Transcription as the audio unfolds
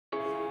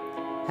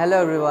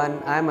Hello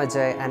everyone, I am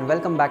Ajay and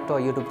welcome back to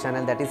our YouTube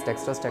channel, that is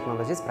Dextrose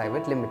Technologies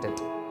Pvt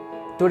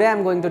Ltd. Today I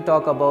am going to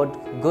talk about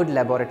good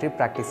laboratory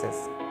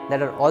practices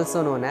that are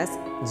also known as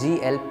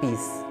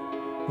GLPs.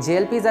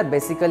 GLPs are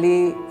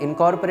basically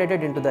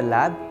incorporated into the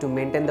lab to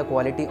maintain the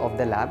quality of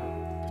the lab,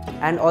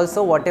 and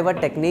also whatever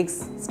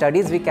techniques,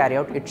 studies we carry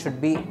out, it should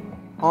be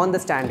on the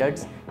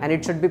standards and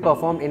it should be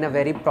performed in a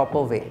very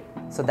proper way.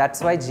 So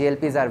that's why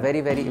GLPs are very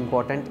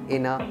important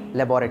in a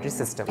laboratory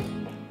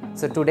system.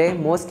 So today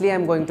mostly I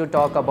am going to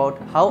talk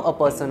about how a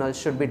personnel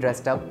should be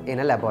dressed up in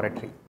a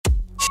laboratory.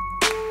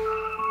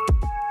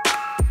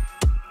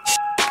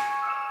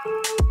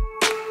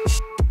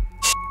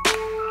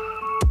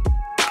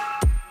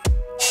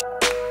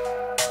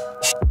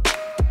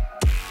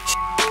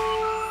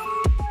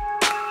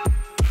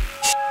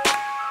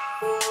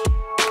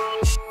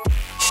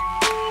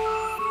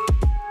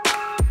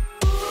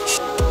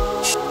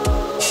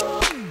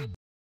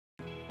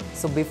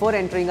 So before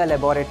entering a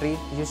laboratory,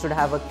 you should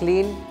have a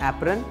clean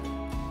apron,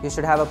 you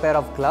should have a pair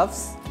of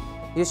gloves,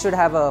 you should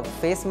have a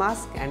face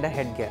mask and a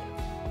headgear.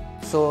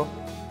 So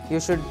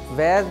you should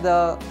wear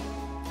the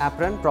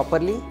apron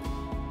properly.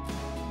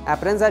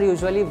 Aprons are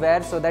usually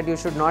wear so that you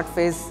should not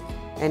face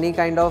any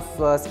kind of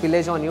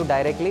spillage on you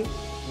directly.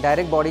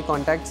 Direct body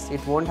contacts,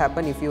 it won't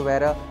happen if you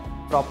wear a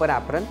proper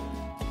apron.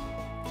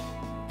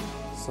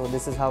 So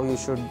this is how you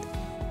should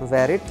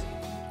wear it.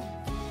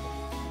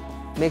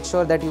 Make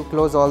sure that you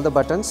close all the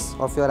buttons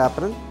of your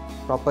apron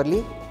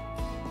properly.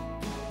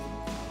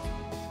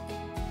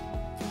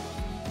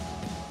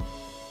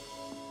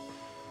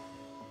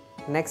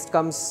 Next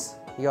comes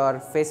your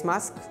face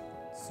mask.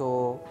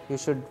 So you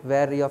should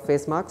wear your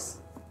face masks.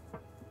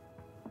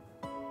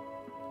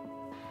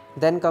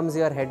 Then comes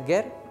your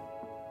headgear.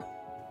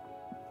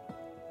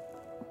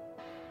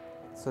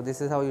 So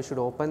this is how you should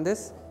open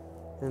this,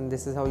 and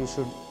this is how you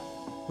should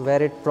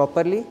wear it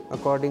properly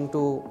according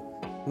to.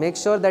 Make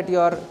sure that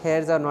your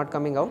hairs are not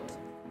coming out,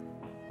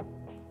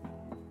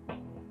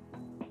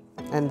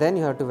 and then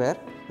you have to wear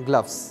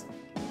gloves.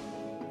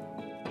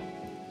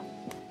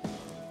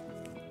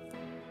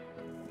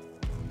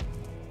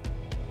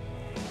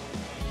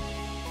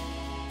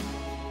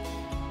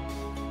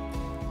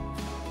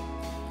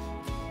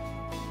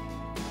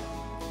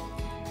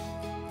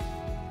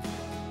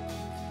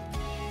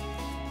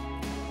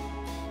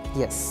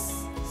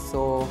 Yes,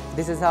 so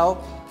this is how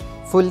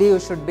fully you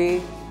should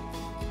be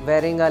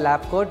wearing a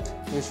lab coat.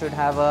 You should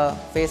have a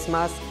face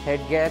mask,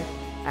 headgear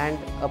and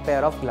a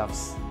pair of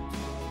gloves.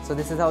 So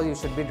this is how you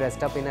should be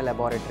dressed up in a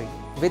laboratory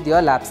with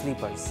your lab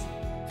sleepers.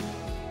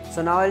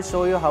 So now I'll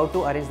show you how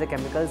to arrange the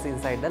chemicals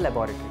inside the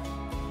laboratory.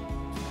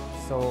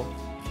 So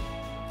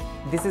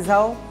this is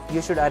how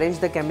you should arrange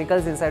the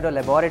chemicals inside a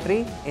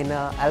laboratory in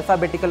a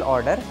alphabetical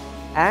order,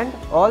 and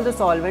all the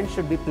solvents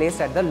should be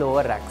placed at the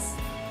lower racks.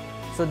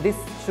 So this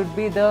should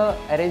be the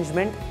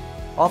arrangement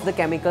of the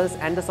chemicals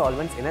and the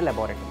solvents in a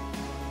laboratory.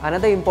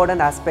 Another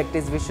important aspect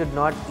is we should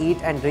not eat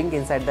and drink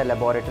inside the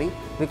laboratory,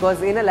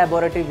 because in a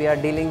laboratory we are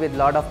dealing with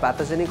lot of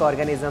pathogenic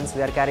organisms,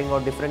 we are carrying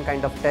out different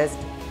kind of tests,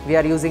 we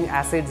are using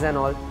acids and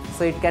all,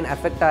 so it can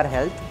affect our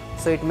health,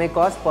 so it may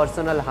cause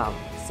personal harm.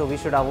 So we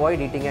should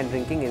avoid eating and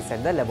drinking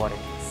inside the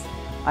laboratories.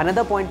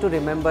 Another point to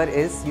remember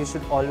is you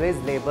should always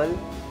label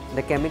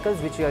the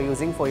chemicals which you are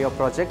using for your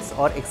projects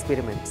or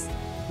experiments.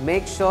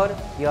 Make sure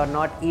you are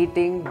not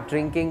eating,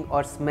 drinking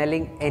or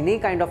smelling any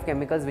kind of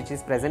chemicals which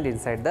is present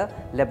inside the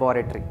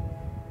laboratory.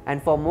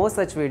 And for more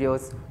such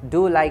videos,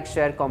 do like,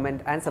 share,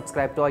 comment and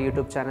subscribe to our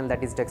YouTube channel,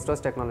 that is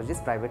Dextrose Technologies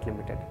Pvt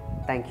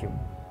Ltd. Thank you.